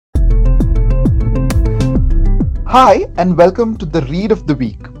Hi, and welcome to the Read of the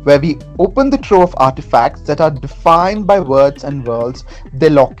Week, where we open the trove of artifacts that are defined by words and worlds they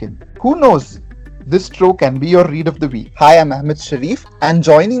lock in. Who knows? This trove can be your Read of the Week. Hi, I'm Ahmed Sharif, and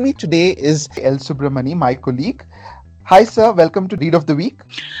joining me today is El Subramani, my colleague. Hi, sir, welcome to Read of the Week.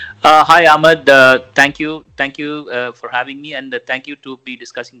 Hi, Ahmed. Thank you for having me, and thank you to be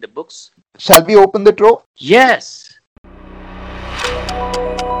discussing the books. Shall we open the trove? Yes.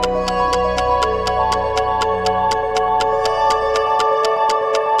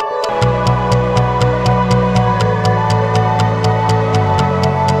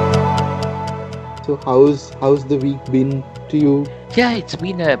 So, how's the week been to you? Yeah, it's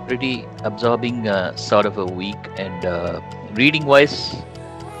been a pretty absorbing sort of a week, and reading-wise,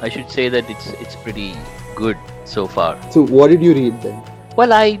 I should say that it's pretty good so far. So, what did you read then?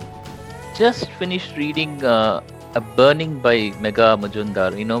 Well, I just finished reading A Burning by Megha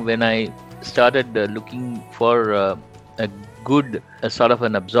Majumdar. When I started looking for a good, sort of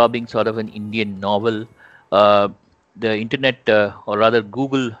an absorbing, sort of an Indian novel, uh, the internet, or rather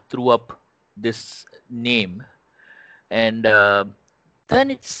Google, threw up this name, and then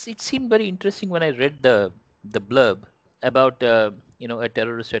it seemed very interesting when I read the blurb about a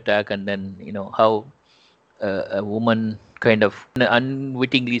terrorist attack, and then how a woman kind of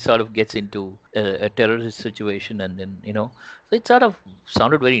unwittingly sort of gets into a terrorist situation, and then so it sort of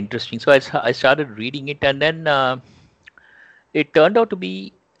sounded very interesting. So I started reading it, and then it turned out to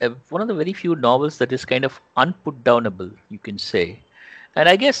be one of the very few novels that is kind of unputdownable, you can say. And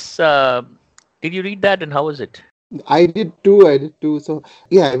I guess, did you read that, and how was it? I did too. I did too. So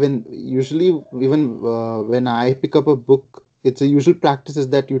yeah, even usually, even when I pick up a book, it's a usual practice is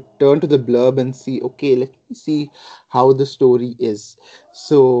that you turn to the blurb and see, okay, let me see how the story is.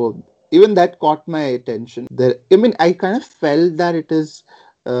 So even that caught my attention. I mean, I kind of felt that it is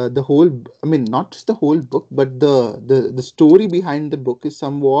the whole. I mean, not just the whole book, but the story behind the book is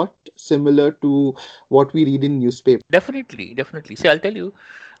somewhat similar to what we read in newspaper. Definitely, definitely. See, I'll tell you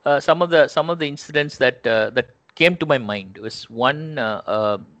some of the incidents that came to my mind was one,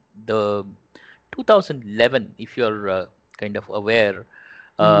 the 2011, if you're kind of aware,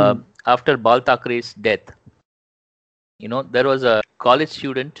 uh, Hmm. after Bal Thackeray's death. There was a college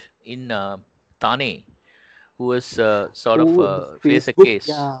student in Thane who was sort of Oh, the faced a Facebook. case,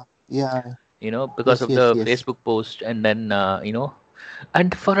 Yeah, yeah. because Yes, of yes, the yes. Facebook post, and then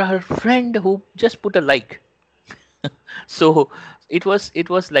and for her friend who just put a like. So it was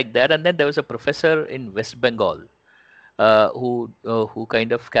like that, and then there was a professor in West Bengal who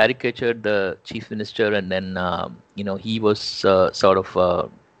kind of caricatured the chief minister, and then he was sort of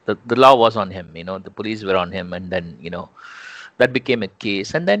the law was on him. The police were on him, and then that became a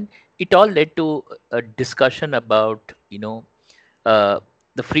case, and then it all led to a discussion about uh,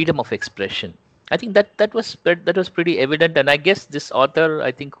 the freedom of expression. I think that was pretty evident, and I guess this author,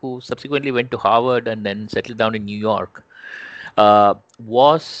 I think, who subsequently went to Harvard and then settled down in New York,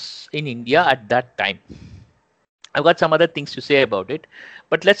 was in India at that time. I've got some other things to say about it,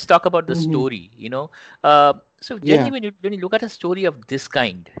 but let's talk about the Hmm. story. So generally, Yeah. when you look at a story of this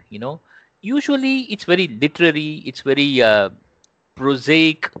kind, usually it's very literary, it's very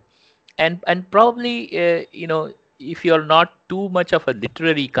prosaic, and probably if you're not too much of a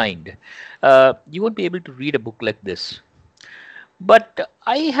literary kind, you won't be able to read a book like this. But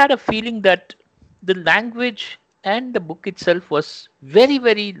I had a feeling that the language and the book itself was very,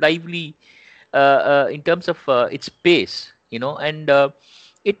 very lively, in terms of its pace, and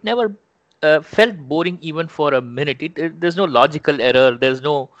it never felt boring even for a minute. There's no logical error. There's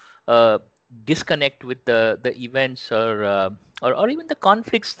no uh, disconnect with the events, or even the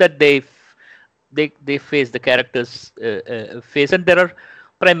conflicts that they face, the characters face. And there are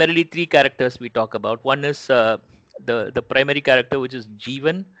primarily three characters we talk about. One is the primary character, which is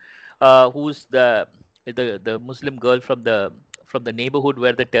Jeevan, who's the Muslim girl from the neighborhood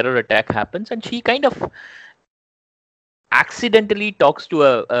where the terror attack happens, and she kind of accidentally talks to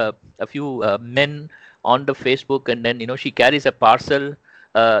a few men on the Facebook, and then she carries a parcel.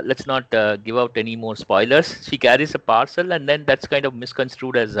 Let's not give out any more spoilers. She carries a parcel, and then that's kind of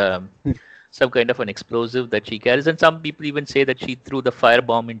misconstrued as some kind of an explosive that she carries, and some people even say that she threw the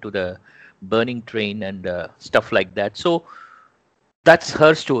firebomb into the burning train, and stuff like that. So that's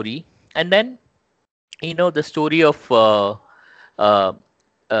her story. And then the story of uh,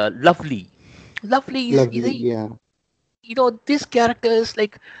 Lovely. Lovely is Lovely. a Yeah. this character is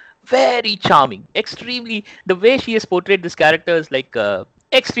like very charming, extremely. The way she has portrayed this character is like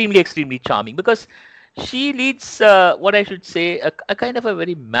extremely charming, because she leads, what I should say, a kind of a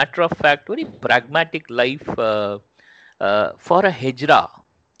very matter of fact, very pragmatic life, for a hijra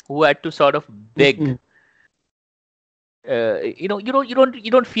who had to sort of beg, Hmm. you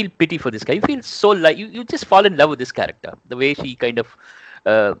don't feel pity for this guy. You feel so like you just fall in love with this character. The way she kind of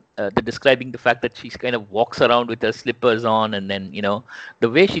the describing the fact that she's kind of walks around with her slippers on, and then the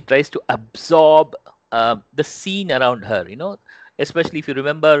way she tries to absorb the scene around her. Especially if you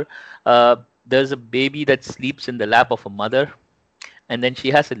remember, there's a baby that sleeps in the lap of a mother, and then she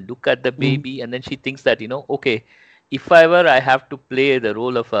has a look at the Mm. baby, and then she thinks that okay, if ever I have to play the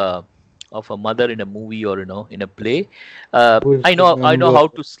role of a mother in a movie or in a play, Would I know remember. how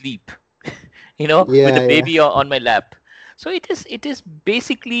to sleep with the Yeah, yeah. baby on my lap. So it is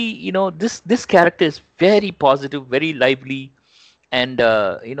basically, this character is very positive, very lively, and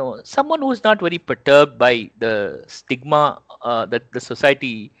someone who is not very perturbed by the stigma that the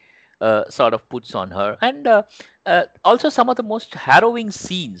society sort of puts on her. And also some of the most harrowing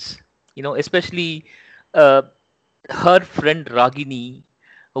scenes, especially uh, her friend Ragini,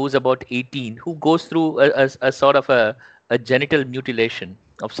 who's about 18, who goes through a sort of a genital mutilation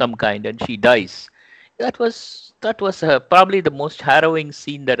of some kind, and she dies. That was probably the most harrowing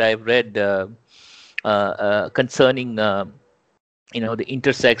scene that I've read concerning the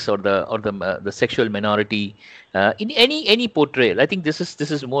intersex or the sexual minority in any portrayal. I think this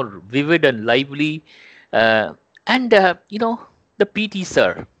is more vivid and lively. And the PT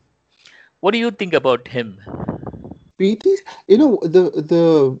sir. What do you think about him? PT,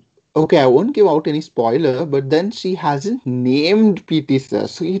 the okay, I won't give out any spoiler, but then she hasn't named PT Sir,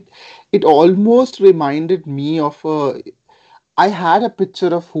 so it almost reminded me of a. I had a picture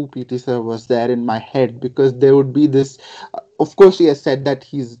of who PT Sir was there in my head because there would be this. Of course, she has said that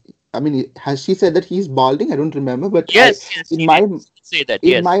he's. I mean, has she said that he's balding? I don't remember, but Yes, yes, in he did my say that. in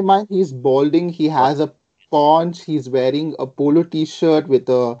Yes. my mind, he's balding. He What? has a paunch. He's wearing a polo T-shirt with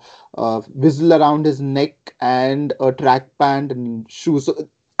a whistle around his neck and a track pant and shoes. So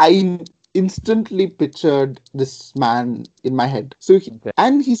I instantly pictured this man in my head. Okay.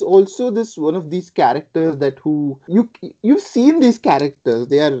 And he's also this one of these characters that who you've seen these characters.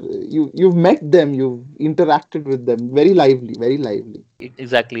 They are you've met them. You've interacted with them. Very lively. Very lively.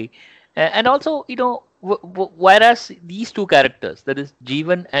 Exactly. And also, whereas these two characters, that is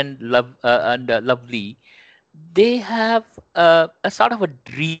Jeevan and Lovely, they have a sort of a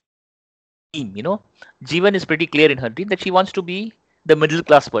dream. Jeevan is pretty clear in her dream that she wants to be the middle class person.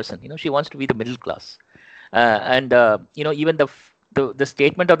 She wants to be the middle class. And even the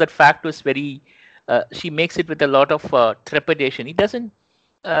statement of that fact was very. She makes it with a lot of trepidation. It doesn't.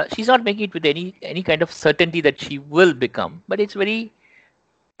 She's not making it with any kind of certainty that she will become, but it's very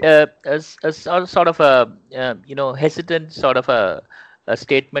sort of a hesitant sort of a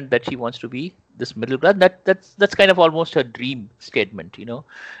statement that she wants to be this middle class. That's kind of almost a dream statement.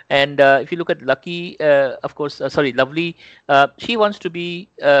 And if you look at Lucky, of course, sorry, Lovely, she wants to be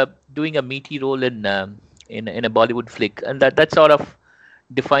doing a meaty role in a Bollywood flick, and that sort of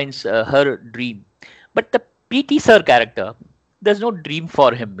defines her dream. But the PT Sir character, there's no dream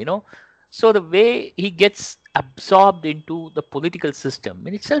for him. So the way he gets absorbed into the political system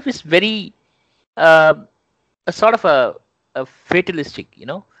in itself is very um a sort of a fatalistic.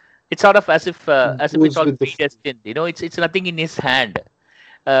 It's sort of as if it's Goes all with the predestined. It's nothing in his hand.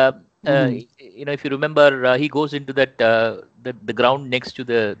 uh, Mhm. if you remember, he goes into the ground next to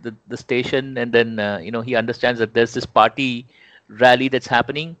the station, and then he understands that there's this party rally that's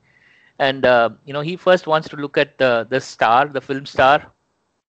happening. And he first wants to look at the film star,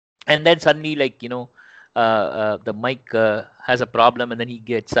 and then suddenly, like, the mic has a problem, and then he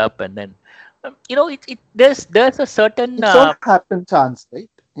gets up, and then there's a certain It's all happen chance, right?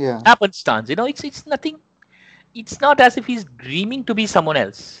 Yeah. happenstance. It's nothing. It's not as if he's dreaming to be someone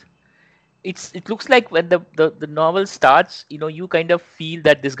else. It looks like when the novel starts, you kind of feel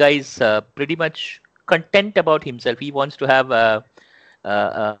that this guy is pretty much content about himself. He wants to have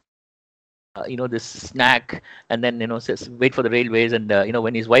this snack, and then says, wait for the railways. And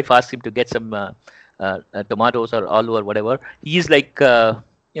when his wife asks him to get some tomatoes or aloo or whatever, he's like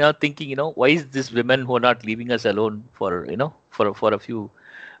thinking, why is this women who are not leaving us alone for for a few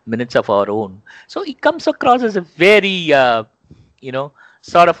minutes of our own. So he comes across as a very you know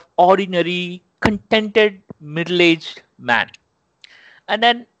sort of ordinary, contented, middle-aged man. And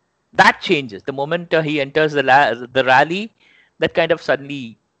then that changes the moment he enters the rally. That kind of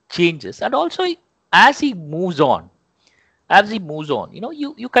suddenly changes. And also, as he moves on,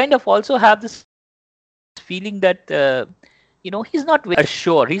 you kind of also have this feeling that he's not very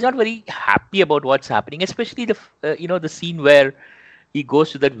assured, he's not very happy about what's happening, especially the scene where he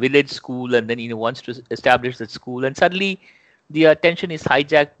goes to that village school, and then wants to establish that school, and suddenly the attention is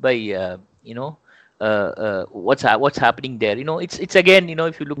hijacked by what's happening there. It's again,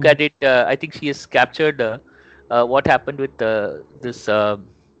 if you look at it, I think she has captured what happened with this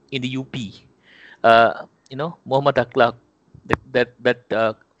in the UP, Muhammad Akhlaq,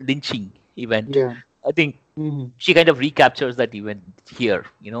 that lynching event. Yeah. I think Hmm. she kind of recaptures that event here,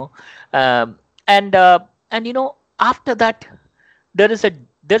 um, and after that there is a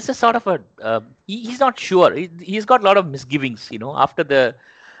there's a sort of a he's not sure. He's got a lot of misgivings, after the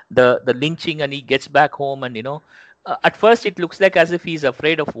lynching, and he gets back home, and at first it looks like as if he's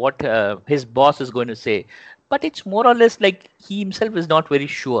afraid of what his boss is going to say, but it's more or less like he himself is not very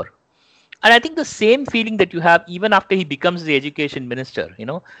sure. And I think the same feeling that you have even after he becomes the education minister,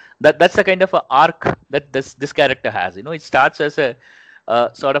 that's the kind of a arc that this character has. It starts as a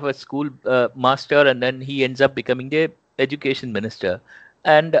sort of a school master, and then he ends up becoming the education minister.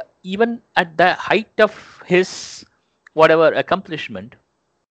 And even at the height of his whatever accomplishment,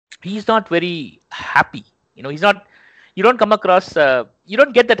 he's not very happy. He's not. You don't come across. You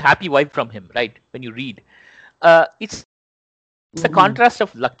don't get that happy vibe from him, right? When you read, it's a contrast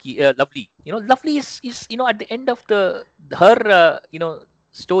of lovely. Lovely is at the end of the her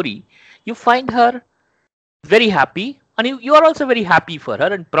story. You find her very happy, and you are also very happy for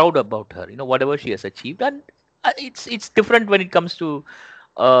her and proud about her. Whatever she has achieved, and it's different when it comes to,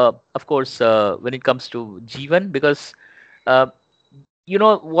 of course, when it comes to Jeevan, because uh,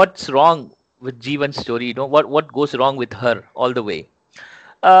 what's wrong with Jeevan's story. What goes wrong with her all the way.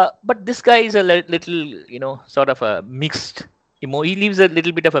 But this guy is a little, sort of a mixed he leaves a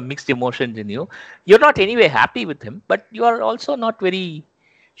little bit of a mixed emotions in you. You're not anyway happy with him, but you are also not very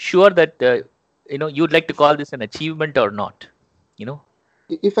sure that you'd like to call this an achievement or not. You know.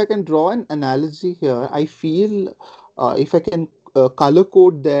 If I can draw an analogy here, I feel if I can color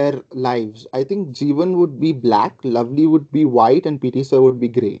code their lives, I think Jeevan would be black, Lovely would be white, and PT Sir would be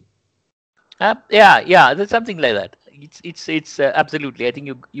gray. Yeah, there's something like that. It's absolutely. I think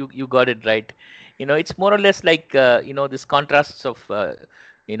you got it right. It's more or less like this contrasts of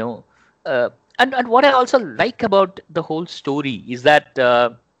you know, and what I also like about the whole story is that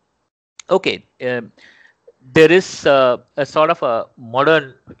okay, there is a sort of a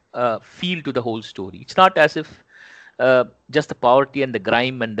modern feel to the whole story. It's not as if just the poverty and the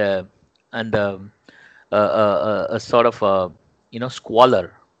grime and a sort of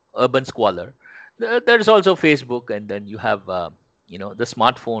squalor, urban squalor. There's also Facebook, and then you have the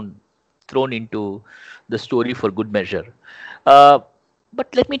smartphone thrown into the story for good measure. Uh,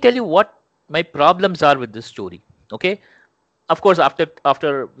 but let me tell you what my problems are with this story. Okay, of course,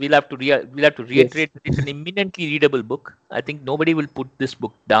 after we'll have to Yes. reiterate that it's an eminently readable book. I think nobody will put this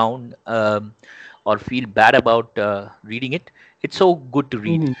book down or feel bad about reading it. It's so good to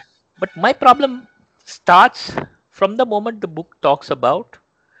read. Hmm. But my problem starts from the moment the book talks about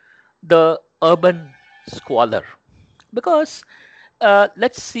the urban squalor, because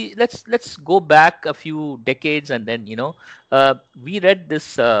let's go back a few decades, and then we read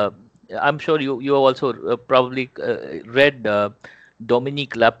this. I'm sure you have also probably read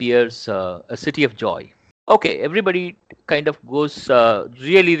Dominique Lapierre's A City of Joy. Okay, everybody kind of goes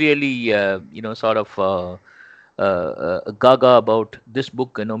really sort of gaga about this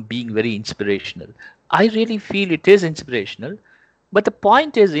book, being very inspirational. I really feel it is inspirational, but the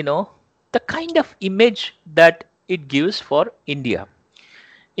point is, the kind of image that it gives for India.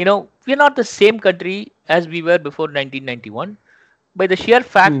 We're not the same country as we were before 1991. By the sheer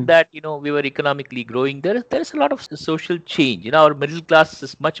fact Hmm. that we were economically growing, there is a lot of social change. Our middle class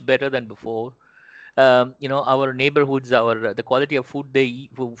is much better than before. Our neighborhoods, our the quality of food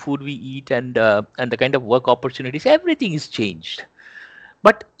food we eat, and the kind of work opportunities, everything is changed.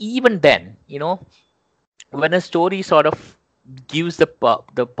 But even then, when a story sort of gives the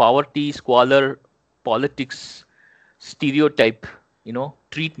poverty, squalor, politics stereotype,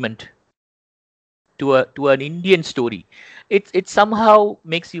 treatment to an Indian story, it somehow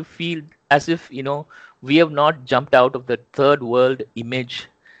makes you feel as if we have not jumped out of the third world image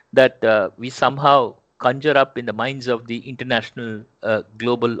that we somehow conjure up in the minds of the international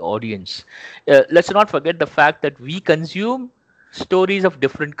global audience. Let's not forget the fact that we consume stories of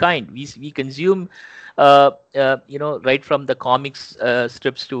different kind. We consume right from the comics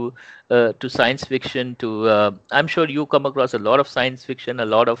strips to science fiction to I'm sure you come across a lot of science fiction, a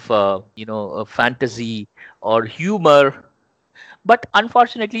lot of fantasy or humor. But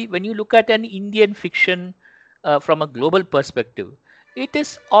unfortunately, when you look at an Indian fiction from a global perspective, it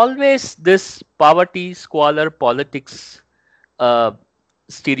is always this poverty, squalor, politics uh,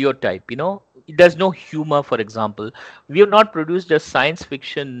 stereotype. There's no humor. For example, we have not produced a science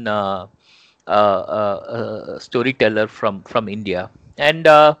fiction storyteller from India, and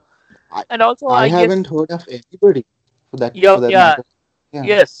uh, I, and also I I haven't guess heard of anybody yeah, for that yeah, matter. Yeah.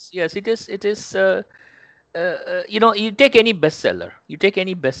 yes, it is. It is. you take any bestseller,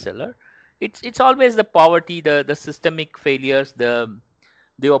 it's always the poverty, the systemic failures, the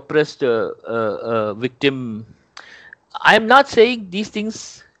oppressed victim. I am not saying these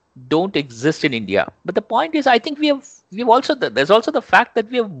things don't exist in India, but the point is, I think we've also there's also the fact that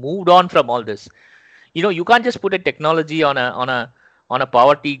we have moved on from all this. You can't just put a technology on a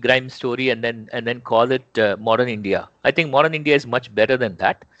poverty grime story and then call it modern India. I think modern India is much better than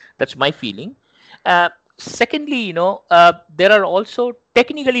that. That's my feeling. Secondly, there are also,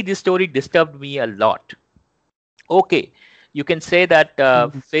 technically, this story disturbed me a lot. Okay, you can say that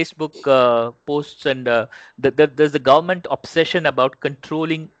Facebook posts and there's the government obsession about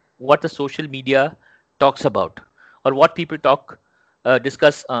controlling what the social media talks about, or what people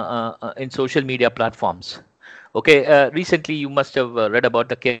discuss in social media platforms. Okay, recently you must have read about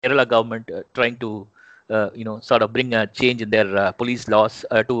the Kerala government trying to sort of bring a change in their police laws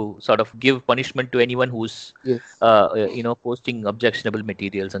to sort of give punishment to anyone who's Yes. posting objectionable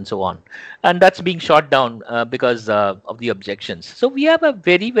materials and so on, and that's being shot down because of the objections. So we have a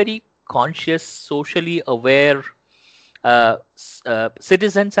very, very conscious, socially aware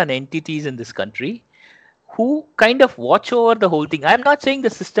citizens and entities in this country who kind of watch over the whole thing. I'm not saying the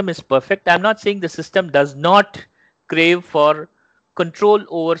system is perfect. I'm not saying the system does not crave for control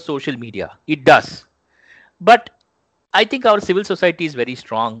over social media. It does. But I think our civil society is very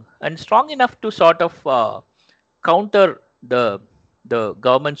strong, and strong enough to sort of counter the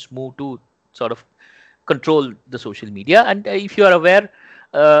government's move to sort of control the social media. And if you are aware,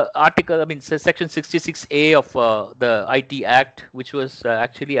 Section 66A of the IT Act, which was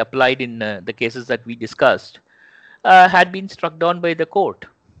actually applied in the cases that we discussed, had been struck down by the court.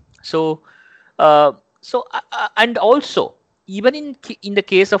 So, and also, even in the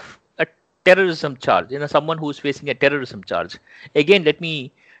case of a terrorism charge, someone who's facing a terrorism charge, again, let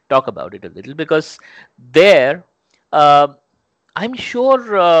me talk about it a little, because there, uh, I'm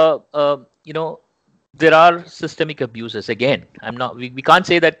sure, there are systemic abuses. Again, we can't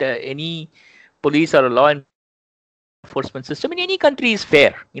say that any police or a law enforcement system in any country is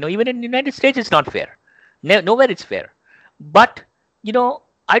fair. Even in the United States, it's not fair. Nowhere it's fair. But,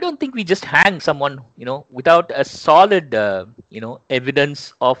 I don't think we just hang someone, without a solid,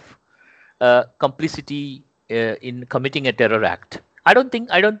 evidence of complicity in committing a terror act. I don't think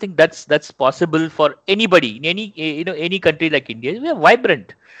that's possible for anybody in any country like India. We are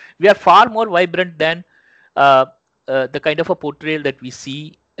vibrant. We are far more vibrant than uh, the kind of a portrayal that we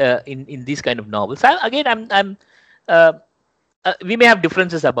see in these kind of novels. Again, uh, we may have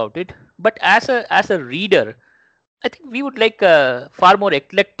differences about it, but as a reader, I think we would like a far more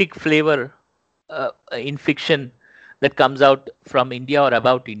eclectic flavor in fiction that comes out from India or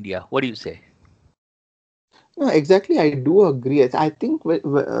about India. What do you say? No, exactly. I do agree. I think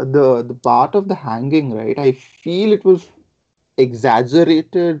the part of the hanging, right? I feel it was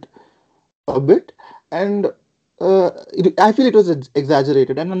exaggerated a bit, and I feel it was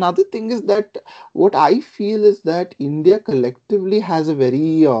exaggerated. And another thing is that what I feel is that India collectively has a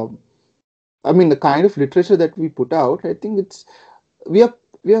very, I mean, the kind of literature that we put out. I think we are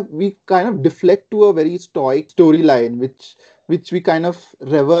we kind of deflect to a very stoic storyline, which we kind of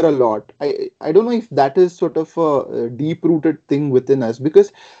revere a lot. I don't know if that is sort of a deep rooted thing within us,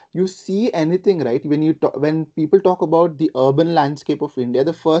 because you see anything, right, when when people talk about the urban landscape of India,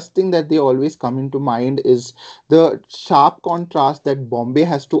 the first thing that they always come into mind is the sharp contrast that Bombay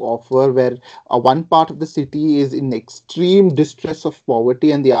has to offer, where one part of the city is in extreme distress of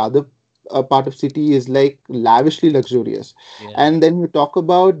poverty and the other part of city is like lavishly luxurious. Yeah. And then you talk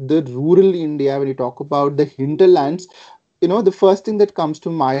about the rural India, when you talk about the hinterlands, the first thing that comes to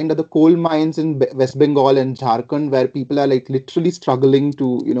mind are the coal mines in West Bengal and Jharkhand, where people are like literally struggling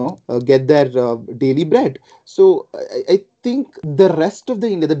to get their daily bread. So I think the rest of the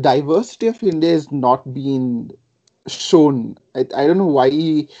India, the diversity of India is not being shown. I don't know why.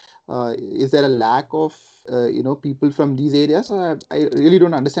 Is there a lack of people from these areas? I really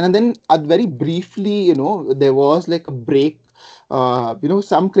don't understand. And then very briefly, there was like a break.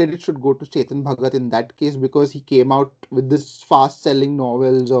 Some credit should go to Chetan Bhagat in that case, because he came out with this fast-selling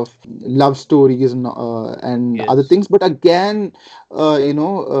novels of love stories and other Yes. things. But again,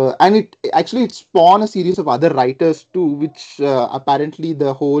 and it spawned a series of other writers too, which apparently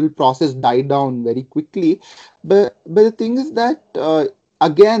the whole process died down very quickly. But the thing is that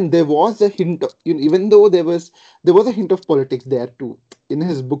again there was a hint even though there was a hint of politics there too in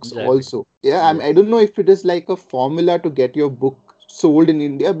his books Exactly. also. Yeah, I Yes. don't know if it is like a formula to get your book sold in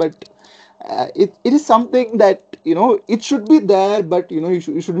India, but it is something that it should be there, but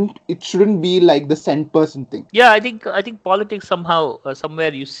it shouldn't be like the cent person thing. Yeah, I think politics somehow,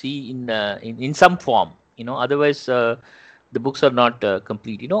 somewhere, you see in some form, Otherwise the books are not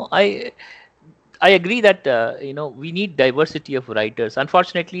complete. I agree that we need diversity of writers.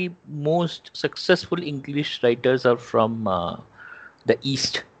 Unfortunately, most successful English writers are from the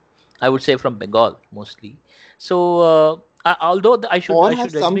East. I would say from Bengal mostly. So, although I should Or I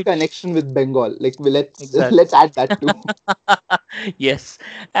have should some admit connection with Bengal. Like, let's exactly. let's add that too. Yes,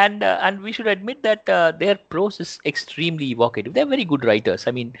 and we should admit that their prose is extremely evocative. They're very good writers.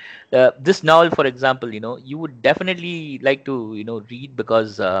 I mean, this novel, for example, you would definitely like to read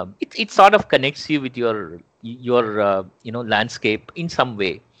because it sort of connects you with your landscape in some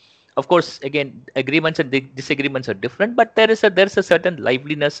way. Of course, again, agreements and disagreements are different, but there's a certain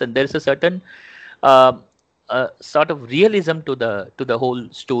liveliness and there's a certain um sort of realism to the whole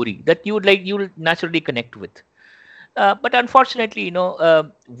story that you'll naturally connect with. But unfortunately,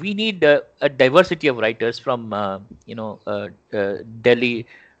 we need a diversity of writers from, Delhi,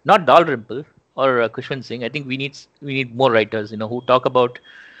 not Dalrymple or Kushwant Singh. I think we need more writers, who talk about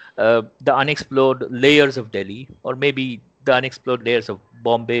the unexplored layers of Delhi, or maybe the unexplored layers of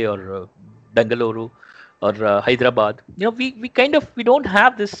Bombay or Bengaluru or Hyderabad. We don't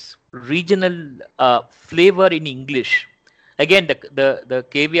have this regional flavor in English. Again, the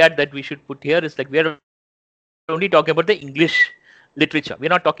caveat that we should put here is like we are only talking about the English literature. We are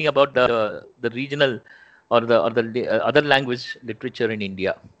not talking about the regional or the other language literature in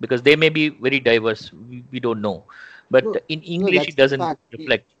India, because they may be very diverse. We don't know, but No, in no, English it that's the doesn't fact.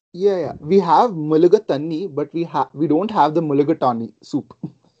 reflect. Yeah, yeah. We have mulligatawny, but we don't have the mulligatawny soup,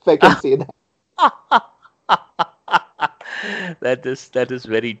 if I can say that. That is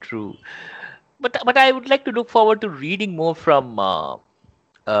very true. But I would like to look forward to reading more from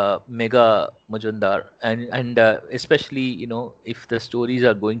Mega Majumdar, and especially if the stories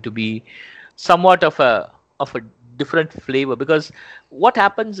are going to be somewhat of a different flavor, because what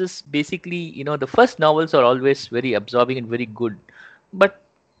happens is basically the first novels are always very absorbing and very good, but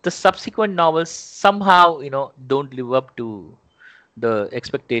the subsequent novels somehow don't live up to the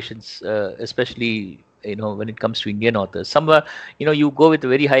expectations, especially when it comes to Indian authors. Somewhere you go with a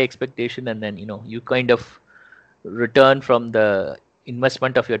very high expectation, and then you kind of return from the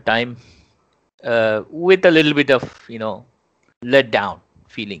investment of your time with a little bit of let down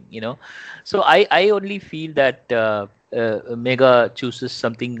feeling. So I only feel that Mega chooses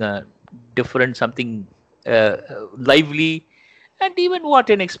something different, something lively, and even what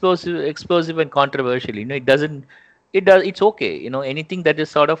an explosive and controversial. It's okay. Anything that is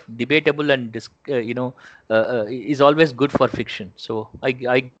sort of debatable and is always good for fiction. So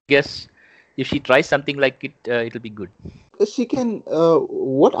I guess if she tries something like it, it'll be good. She can.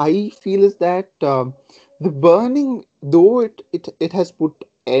 What I feel is that the burning, though it has put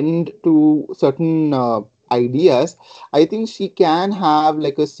end to certain ideas, I think she can have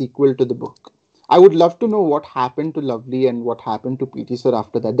like a sequel to the book. I would love to know what happened to Lovely and what happened to PT Sir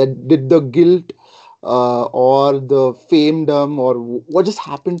after that. That did the guilt or the famedom or what just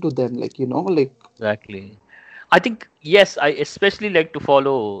happened to them? Like like Exactly. I think yes. I especially like to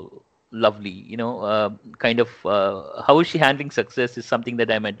follow Lovely. Kind of how is she handling success is something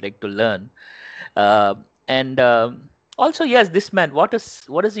that I might like to learn. Uh, and Also, yes, this man. What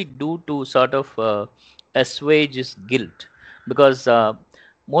does he do to sort of assuage his guilt? Because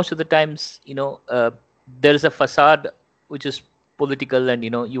most of the times, there is a facade which is political, and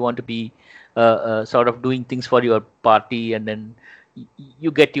you want to be sort of doing things for your party, and then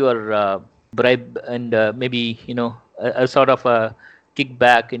you get your bribe, and maybe a sort of a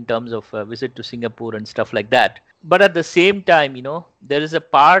kickback in terms of a visit to Singapore and stuff like that. But at the same time, there is a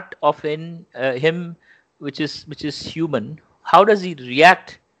part of in him which is human. How does he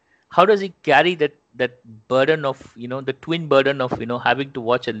react? How does he carry that burden of the twin burden of having to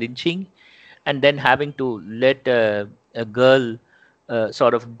watch a lynching, and then having to let a girl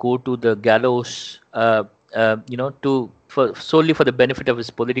sort of go to the gallows, to for solely for the benefit of his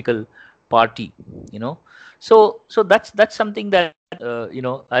political party. So that's something that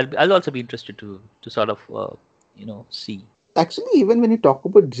I'll also be interested to sort of see. actually, even when you talk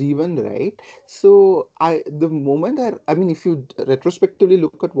about Jeevan, right? So the moment I mean, if you retrospectively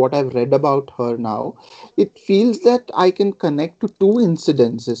look at what I've read about her now, it feels that I can connect to two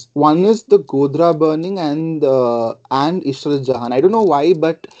incidences. One is the Godhra burning and Ishrat Jahan. I don't know why,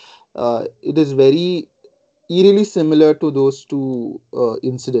 but it is very eerily similar to those two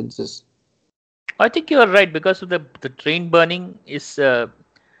incidences. I think you are right, because of the train burning is it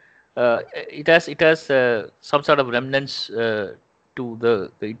has some sort of remnants to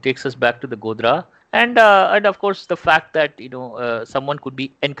the it takes us back to the Godra, and of course the fact that someone could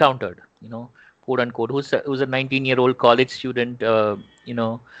be encountered, quote unquote, who's a 19-year-old college student, you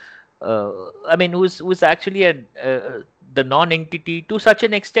know I mean, who's actually the non-entity to such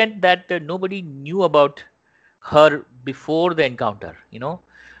an extent that nobody knew about her before the encounter.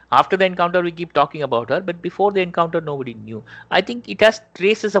 After the encounter, we keep talking about her, but before the encounter, nobody knew. I think it has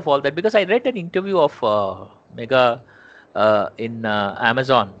traces of all that because I read an interview of Mega in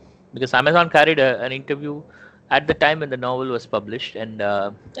Amazon, because Amazon carried an interview at the time when the novel was published, and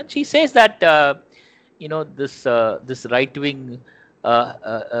she says that this right wing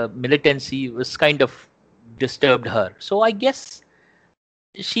militancy was kind of disturbed her. So I guess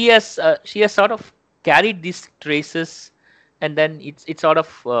she has sort of carried these traces, and then it's sort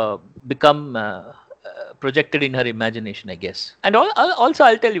of become projected in her imagination, I guess. And also,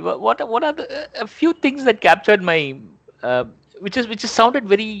 I'll tell you what are a few things that captured my uh, which is sounded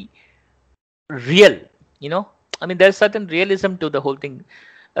very real. I mean, there's certain realism to the whole thing.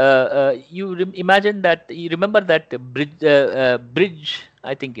 Imagine that you remember that bridge,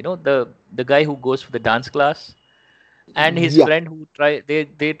 I think, the guy who goes for the dance class, and his Yeah, friend who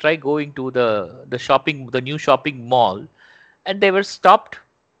they try going to the new shopping mall, and they were stopped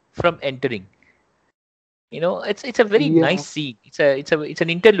from entering. It's a very nice yeah. scene. It's an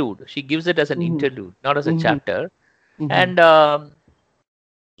interlude. She gives it as an Mm-hmm. interlude, not as a Mm-hmm. chapter. Mm-hmm. And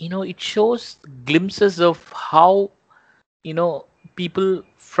it shows glimpses of how you know people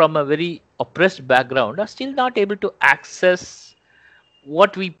from a very oppressed background are still not able to access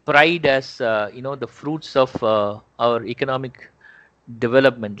what we pride as the fruits of our economic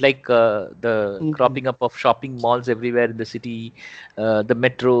development, like the Mm-hmm. cropping up of shopping malls everywhere in the city, the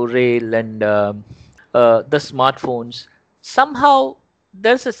metro rail, and the smartphones. Somehow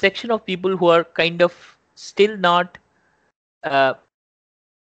there's a section of people who are kind of still not uh,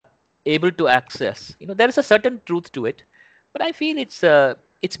 able to access. There is a certain truth to it, but I feel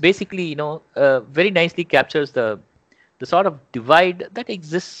it's basically very nicely captures the sort of divide that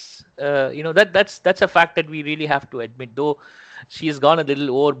exists. That's a fact that we really have to admit. Though she has gone a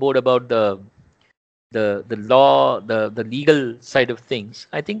little overboard about the law, the legal side of things.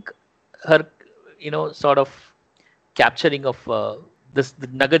 I think her sort of capturing of the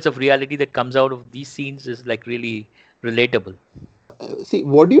nuggets of reality that comes out of these scenes is like really relatable. See,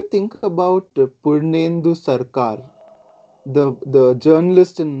 what do you think about Purnendu Sarkar, the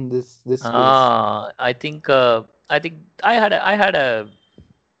journalist in this case? I think I had a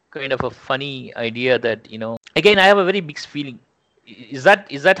kind of a funny idea that again, I have a very mixed feeling. Is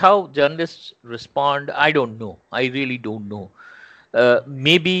that how journalists respond? I don't know. I really don't know.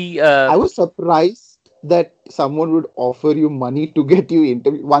 Maybe I was surprised that someone would offer you money to get you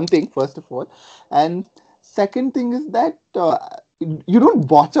interview. One thing, first of all, and second thing is that you don't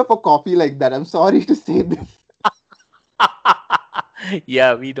botch up a copy like that. I'm sorry to say this.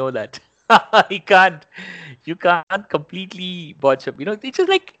 yeah, we know that. you can't you can't completely botch up. It's just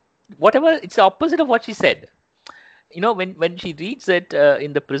like whatever. It's the opposite of what she said. When she reads it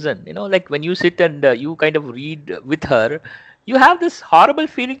in the prison, like when you sit and you kind of read with her, you have this horrible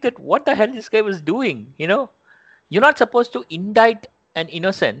feeling that what the hell this guy was doing. You're not supposed to indict an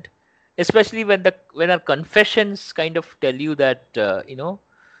innocent, especially when her confessions kind of tell you that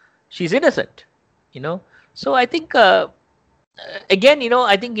she's innocent. you know so I think again,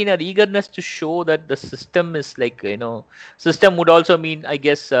 I think in our eagerness to show that the system is like, system would also mean, I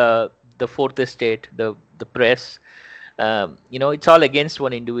guess, the fourth estate, the press. It's all against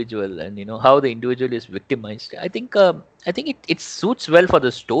one individual, and how the individual is victimized. I think it suits well for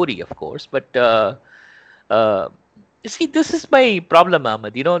the story, of course, but uh, you see, this is my problem,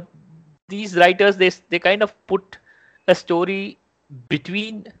 Ahmed. These writers, they kind of put a story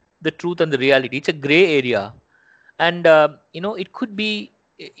between the truth and the reality. It's a gray area, and it could be.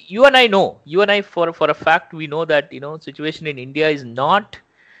 You and I, for a fact, we know that situation in India is not.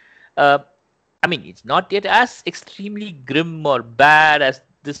 Uh, I mean, it's not yet as extremely grim or bad as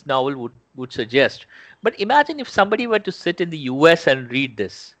this novel would suggest. But imagine if somebody were to sit in the US and read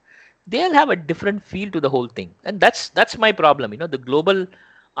this, they'll have a different feel to the whole thing, and that's my problem. The global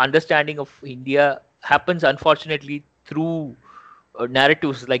understanding of India happens, unfortunately, through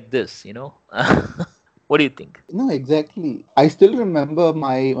narratives like this. What do you think? No, exactly. I still remember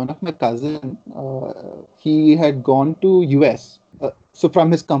my one of my cousin. He had gone to US. So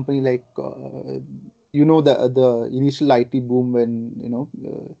from his company, like the initial IT boom when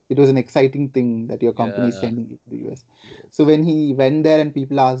it was an exciting thing that your company is Yeah. sending you to the US. So Yes. when he went there and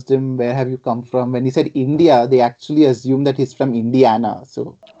people asked him where have you come from, when he said India, they actually assumed that he's from Indiana.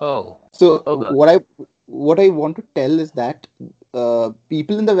 So Oh. so Oh God. what I want to tell is that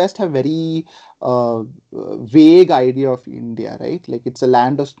people in the West have very vague idea of India, right? Like it's a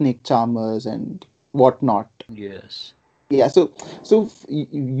land of snake charmers and whatnot. Yes. Yeah,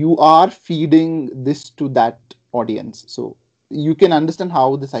 you are feeding this to that audience, so you can understand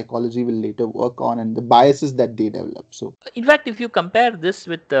how the psychology will later work on and the biases that they develop. So In fact, if you compare this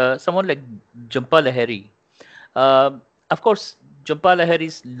with someone like Jhumpa Lahiri, of course, Jhumpa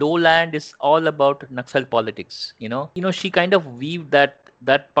Lahiri's Lowland is all about Naxal politics. She kind of weaved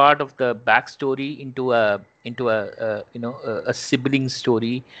that part of the backstory into a sibling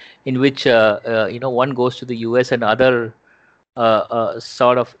story, in which one goes to the U.S. and other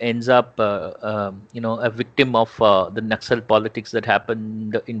sort of ends up a victim of the Naxal politics that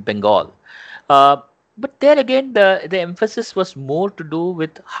happened in Bengal. Uh, but there again, the emphasis was more to do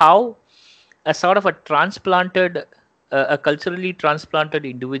with how a sort of a transplanted, a culturally transplanted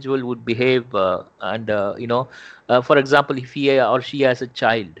individual would behave, and for example, if he or she has a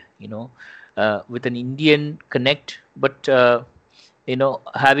child, with an Indian connect, but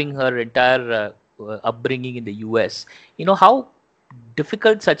having her entire upbringing in the US, how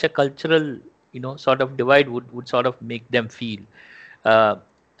difficult such a cultural, sort of divide would sort of make them feel. uh,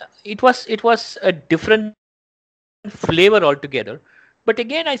 it was a different flavor altogether. But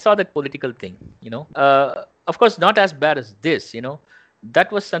again, I saw that political thing, of course not as bad as this.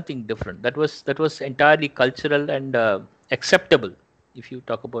 That was something different. That was entirely cultural and acceptable, if you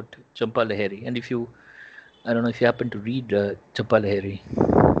talk about Champa Lahiri. And if you I don't know if you happen to read Champa Lahiri.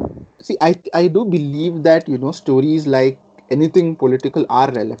 see, I do believe that stories like anything political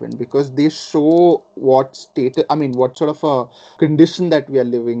are relevant because they show what state, I mean, what sort of a condition that we are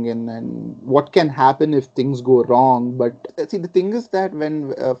living in and what can happen if things go wrong. But see, the thing is that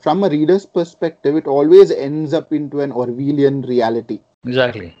when from a reader's perspective, it always ends up into an Orwellian reality.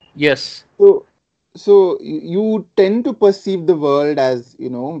 Exactly. Yes. So you tend to perceive the world as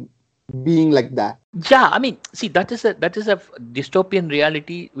being like that. Yeah, I mean, see, that is a dystopian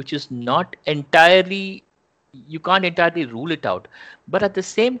reality, which is not entirely, you can't entirely rule it out. But at the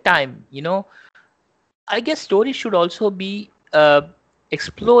same time, I guess stories should also be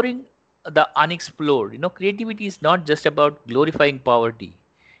exploring the unexplored. Creativity is not just about glorifying poverty.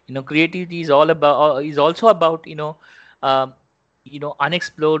 Creativity is also about um,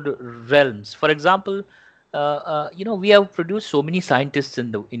 unexplored realms. For example, we have produced so many scientists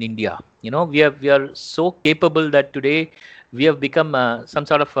in India. We are so capable that today we have become some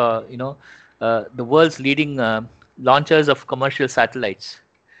sort of the world's leading launchers of commercial satellites.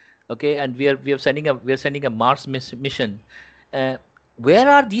 Okay, and we are sending a Mars mission. uh, where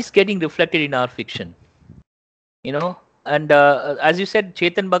are these getting reflected in our fiction? And as you said,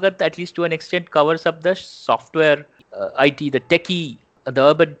 Chetan Bhagat, at least to an extent, covers up the software, IT, the techie, the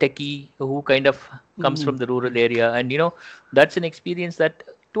urban techie who kind of comes Mhm. from the rural area. And that's an experience that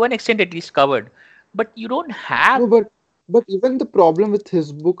to an extent at least covered. But you don't have. No, but even the problem with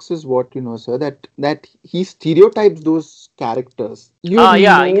his books is what sir, that he stereotypes those characters. You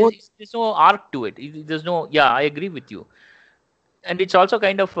Yeah, know, there's no arc to it. There's no. Yeah, I agree with you. And it's also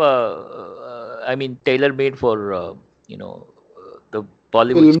kind of I mean, tailor made for the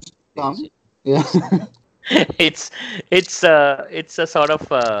Bollywood films days. come. Yeah. It's it's a sort of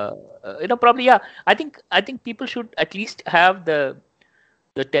probably, yeah. I think people should at least have the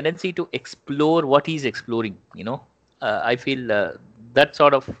tendency to explore what he's exploring. I feel that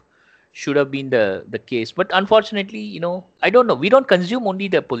sort of should have been the case. But unfortunately, I don't know. We don't consume only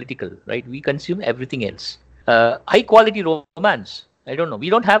the political, right? We consume everything else. High quality romance. I don't know. We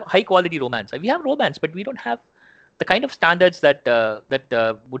don't have high quality romance. We have romance, but we don't have the kind of standards that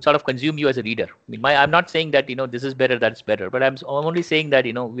would sort of consume you as a reader. I mean, I'm not saying that this is better, that's better, but I'm only saying that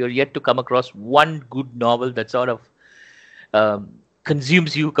we are yet to come across one good novel that sort of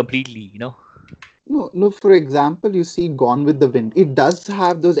consumes you completely. No. For example, you see Gone with the Wind. It does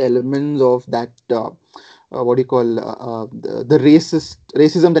have those elements of that. What do you call the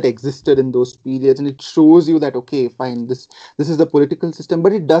racism that existed in those periods, and it shows you that okay, fine, this is the political system,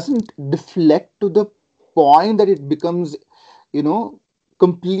 but it doesn't deflect to the point that it becomes, you know,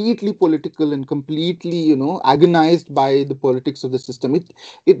 completely political and completely, agonized by the politics of the system.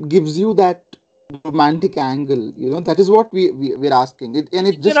 It gives you that romantic angle, that is what we're asking. And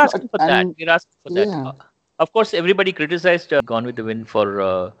it We're just not asking for that. and We're asking for that. yeah. Of course, everybody criticized Gone with the Wind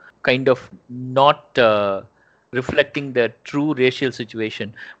for kind of not reflecting the true racial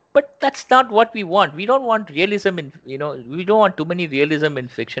situation. But that's not what we want. We don't want realism we don't want too many realism in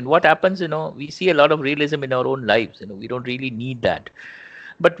fiction. What happens, we see a lot of realism in our own lives. We don't really need that.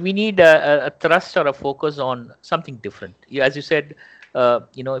 But we need a thrust or a focus on something different. Yeah, as you said,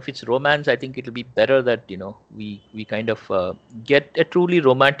 if it's romance, I think it'll be better that we kind of get a truly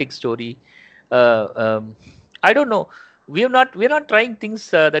romantic story. I don't know. We're not trying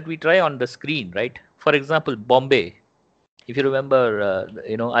things that we try on the screen, right? For example, Bombay. If you remember,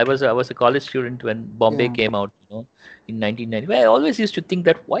 I was a college student when Bombay Yeah. came out, in 1990. I always used to think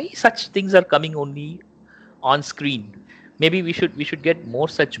that why such things are coming only on screen. Maybe we should get more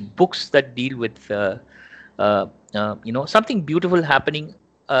such books that deal with something beautiful happening.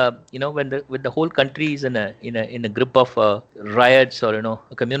 When the whole country is in a grip of riots, or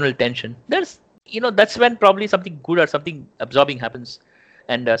a communal tension. That's when probably something good or something absorbing happens,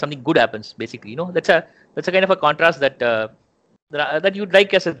 and something good happens. Basically, that's a kind of a contrast that you'd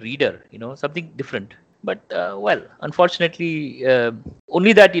like as a reader. Something different. But well, unfortunately,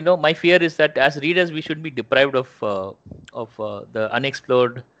 only that, my fear is that as readers we should be deprived of the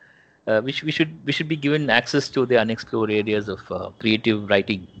unexplored. We should be given access to the unexplored areas of creative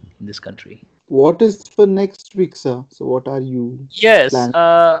writing in this country. What is for next week, sir? So what are you Yes, planning?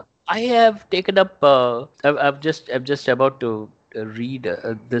 I have taken up. I'm just about to read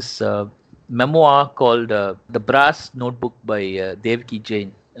this memoir called "The Brass Notebook" by Devki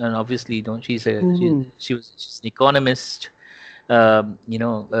Jain, and obviously, Hmm. she's an economist,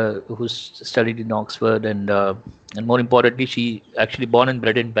 who's studied in Oxford, and more importantly, she actually born and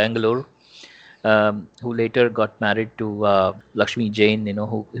bred in Bangalore, who later got married to Lakshmi Jain,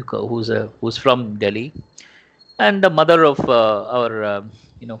 who's from Delhi, and the mother of our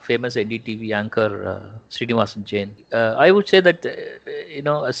famous NDTV anchor, Srinivasan Jain. I would say that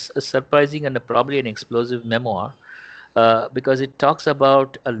a surprising and probably an explosive memoir, because it talks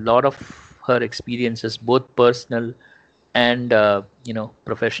about a lot of her experiences, both personal and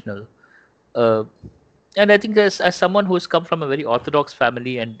professional. Uh, and I think, as someone who's come from a very orthodox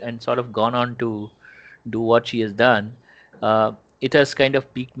family, and sort of gone on to do what she has done, uh, it has kind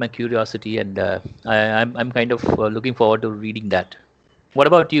of piqued my curiosity, and I'm kind of looking forward to reading that. What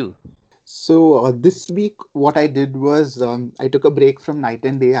about you? So this week, what I did was I took a break from Night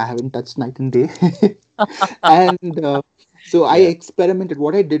and Day. I haven't touched Night and Day, and so I Yeah. experimented.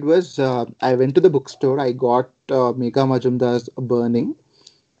 What I did was I went to the bookstore. I got Megha Majumdar's Burning,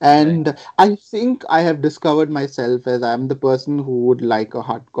 Right. and I think I have discovered myself as I'm the person who would like a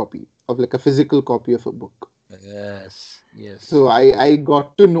hard copy of like a physical copy of a book. Yes. So Yes. I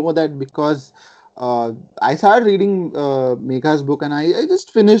got to know that because I started reading Megha's book, and I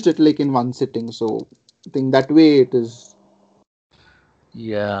just finished it like in one sitting. So I think that way it is.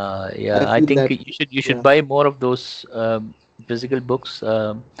 Yeah. I Yeah. I feel think that you should yeah, buy more of those physical books.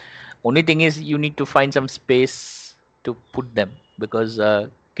 Only thing is, you need to find some space to put them, because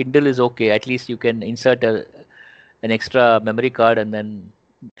Kindle is okay. At least you can insert an extra memory card and then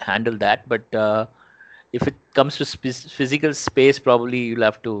handle that. But if it comes to physical space, probably you'll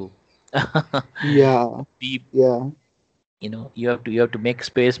have to yeah, be, yeah. you have to make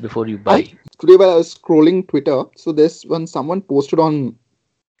space before you I buy. today while I was scrolling Twitter, so this one someone posted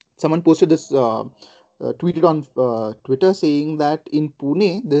this tweeted on Twitter saying that in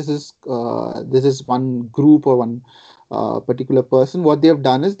Pune this is one group or one particular person. What they have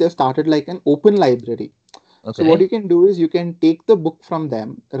done is they've started like an open library. So what Okay. you can do is you can take the book from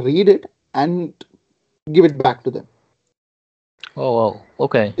them, read it, and give it back to them. Oh, wow.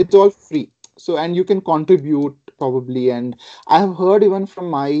 Okay. It's all free. So and you can contribute probably. And I have heard even from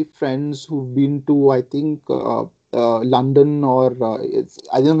my friends who've been to I think London or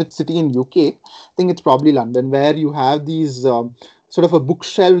I don't know which city in UK. I think it's probably London where you have these sort of a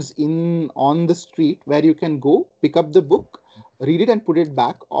bookshelves in on the street where you can go pick up the book, read it and put it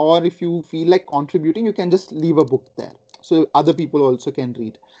back. Or if you feel like contributing, you can just leave a book there so other people also can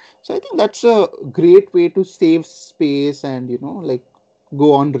read. So I think that's a great way to save space and like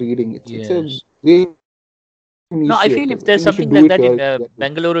go on reading. It's a Yes. great initiative. I think we No, I should feel do if it there's here. something like that in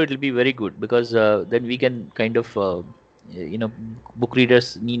Bangalore, it'll be very good, because then we can kind of, you know, book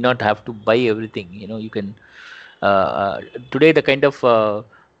readers need not have to buy everything. You can, uh, today, the kind of, uh,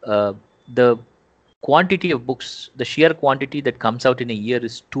 the quantity of books, the sheer quantity that comes out in a year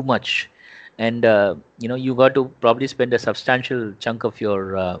is too much. And you got to probably spend a substantial chunk of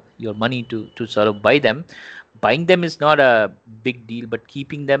your money to sort of buy them. Buying them is not a big deal, but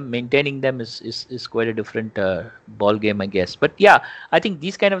keeping them, maintaining them is quite a different ball game, I guess. But yeah, I think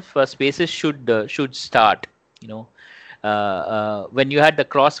these kind of spaces should start. You know, when you had the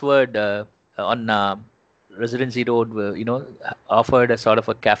crossword on Residency Road, offered a sort of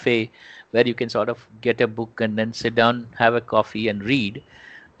a cafe where you can sort of get a book and then sit down, have a coffee, and read.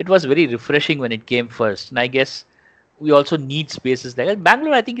 It was very refreshing when it came first, and I guess we also need spaces like that.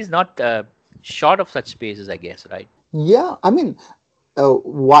 Bangalore, I think, is not short of such spaces, I guess, right? Yeah, I mean,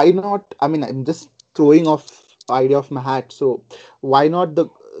 why not? I mean, I'm just throwing off idea of my hat. So why not the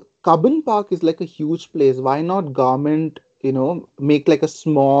Cubbon Park is like a huge place. Why not government? make like a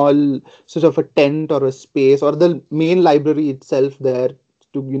small sort of a tent or a space, or the main library itself there,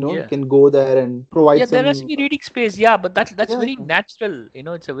 to you Yeah. can go there and provide Yeah, there has to some. be reading space. Yeah, but that's Yeah, very natural.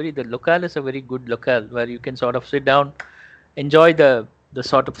 It's a very the locale is a very good locale where you can sort of sit down, enjoy the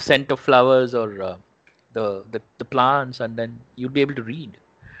sort of scent of flowers or the plants, and then you'll be able to read.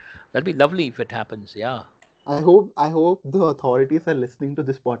 That'd be lovely if it happens. Yeah. I hope the authorities are listening to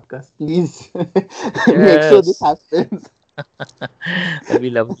this podcast. Please make sure this Yes. happens. That'd be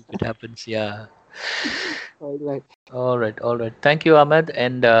lovely if it happens. Yeah. All right. All right. All right. Thank you, Ahmed,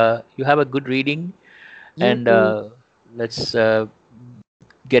 and you have a good reading. You And too. let's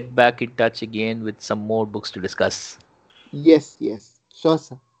get back in touch again with some more books to discuss. Yes, yes. Sure,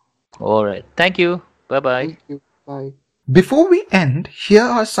 sir. All right. Thank you. Bye bye. Thank you. Bye. Before we end, here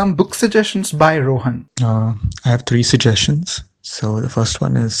are some book suggestions by Rohan. I have three suggestions. So the first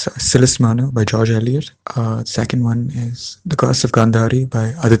one is Silas Manu by George Eliot. The second one is The Curse of Gandhari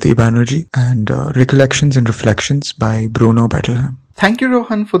by Aditi Banerjee, and Recollections and Reflections by Bruno Bettelheim. Thank you,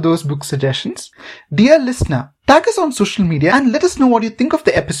 Rohan, for those book suggestions. Dear listener, tag us on social media and let us know what you think of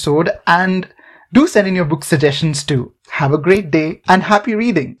the episode, and do send in your book suggestions too. Have a great day and happy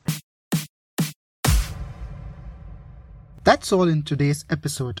reading. That's all in today's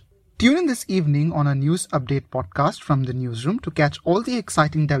episode. Tune in this evening on a news update podcast from the newsroom to catch all the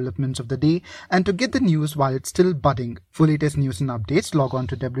exciting developments of the day and to get the news while it's still budding. For latest news and updates, log on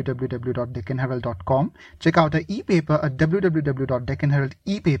to www.deccanherald.com. Check out our e-paper at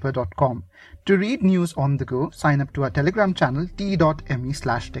www.deccanheraldepaper.com. To read news on the go, sign up to our Telegram channel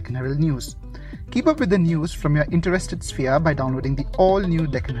t.me/DeccanHerald News. Keep up with the news from your interested sphere by downloading the all-new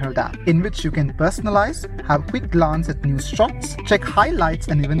Deccan Herald app, in which you can personalize, have a quick glance at news shots, check highlights,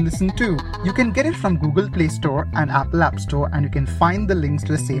 and even listen to. You can get it from Google Play Store and Apple App Store, and you can find the links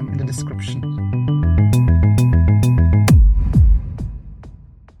to the same in the description.